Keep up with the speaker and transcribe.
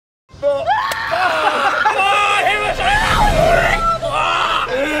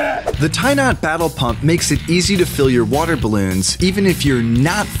The tie knot battle pump makes it easy to fill your water balloons, even if you're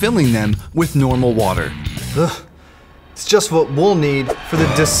not filling them with normal water. Ugh. It's just what we'll need for the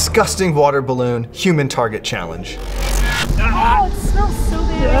disgusting water balloon human target challenge. Oh, it smells so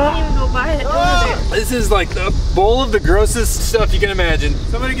bad. I can't even go buy it. This is like the bowl of the grossest stuff you can imagine.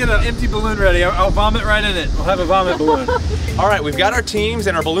 Somebody get an empty balloon ready. I'll vomit right in it. We'll have a vomit balloon. All right, we've got our teams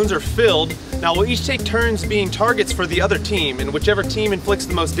and our balloons are filled. Now we'll each take turns being targets for the other team, and whichever team inflicts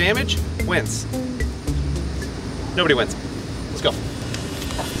the most damage wins. Nobody wins. Let's go.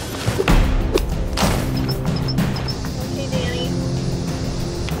 Okay, Danny.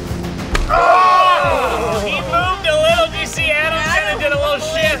 Oh! He moved a little. Did you see Adam kind of did a little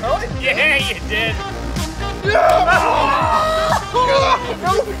shift? Yeah, you did.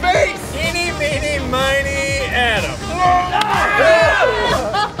 No face! Eeny, meeny, miny, Adam.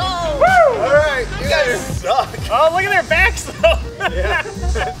 Alright, you guys suck. Oh, look at their backs though. Yeah.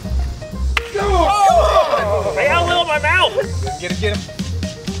 Come on! I got a little in my mouth. Get him.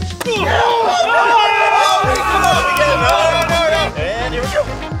 Oh, and here we go.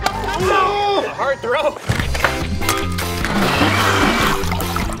 A hard throw.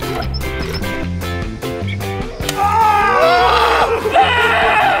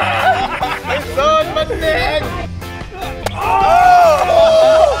 It's on my neck!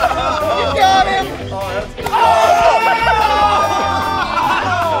 Oh! You got him!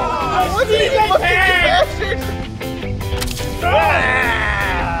 What's he fucking bastard?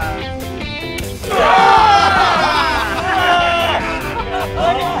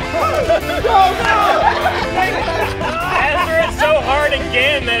 After it's so hard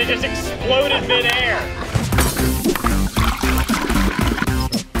again that it just exploded midair.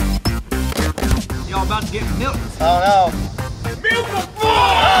 Y'all about to get milked. Oh no. Milk the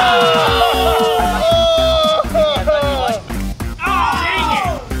ball! Oh, dang it!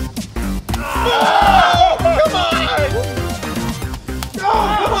 Come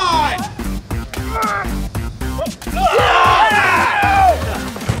on! Come on!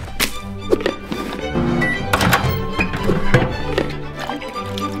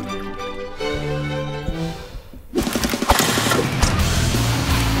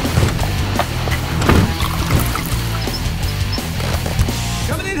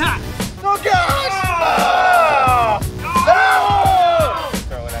 Coming in hot. Oh gosh!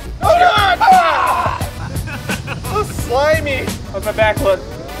 Oh god! So slimy! How's my back look?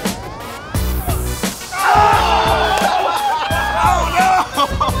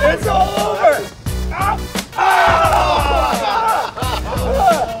 It's all over!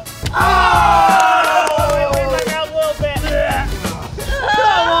 Wait, my mouth a little bit.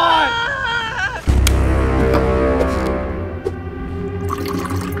 Come on!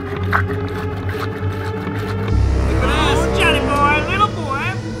 Oh, Johnny boy, little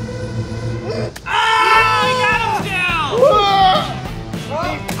boy. Oh, I got him down.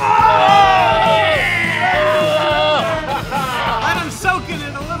 Let him soak in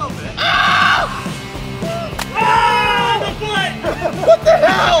it a little bit. The foot. What the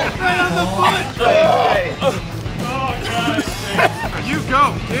hell? Right on the foot. Oh, God. You go.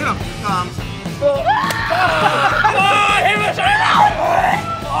 Get him, Tom. Oh, he was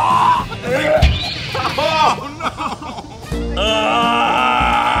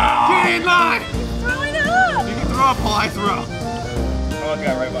Get in line. Throw it up. You can throw up while I throw. Oh, it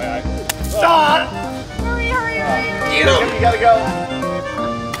got right in my eye. Stop! Hurry, hurry, hurry, hurry. You gotta go.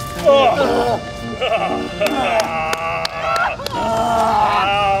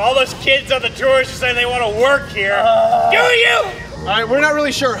 All those kids on the tours are saying they want to work here. Do you? All right, we're not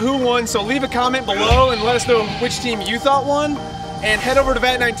really sure who won, so leave a comment below and let us know which team you thought won. And head over to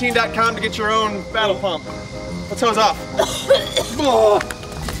vat19.com to get your own battle pump. Let's hose off.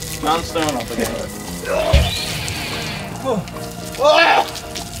 I'm stone up again.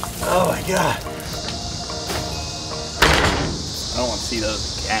 Oh my god. I don't want to see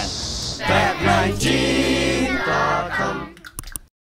those again. Vat19.